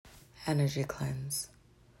Energy cleanse.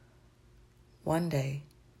 One day,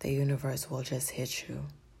 the universe will just hit you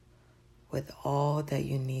with all that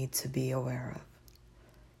you need to be aware of,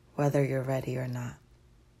 whether you're ready or not.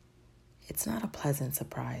 It's not a pleasant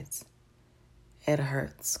surprise. It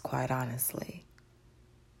hurts, quite honestly.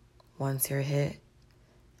 Once you're hit,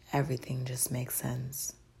 everything just makes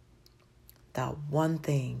sense. That one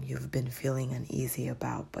thing you've been feeling uneasy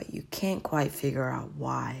about, but you can't quite figure out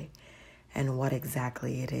why and what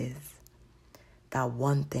exactly it is. That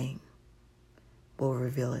one thing will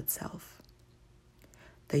reveal itself.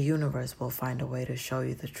 The universe will find a way to show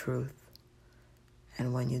you the truth.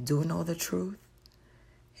 And when you do know the truth,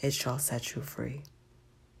 it shall set you free.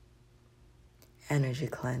 Energy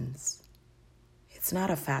cleanse. It's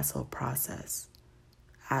not a facile process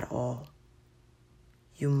at all.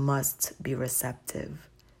 You must be receptive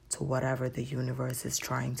to whatever the universe is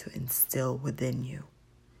trying to instill within you.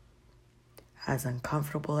 As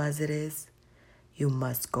uncomfortable as it is, you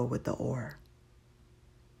must go with the ore.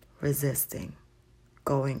 Resisting,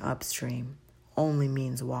 going upstream, only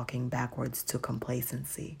means walking backwards to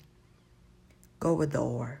complacency. Go with the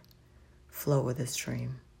ore. Flow with the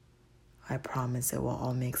stream. I promise it will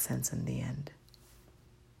all make sense in the end.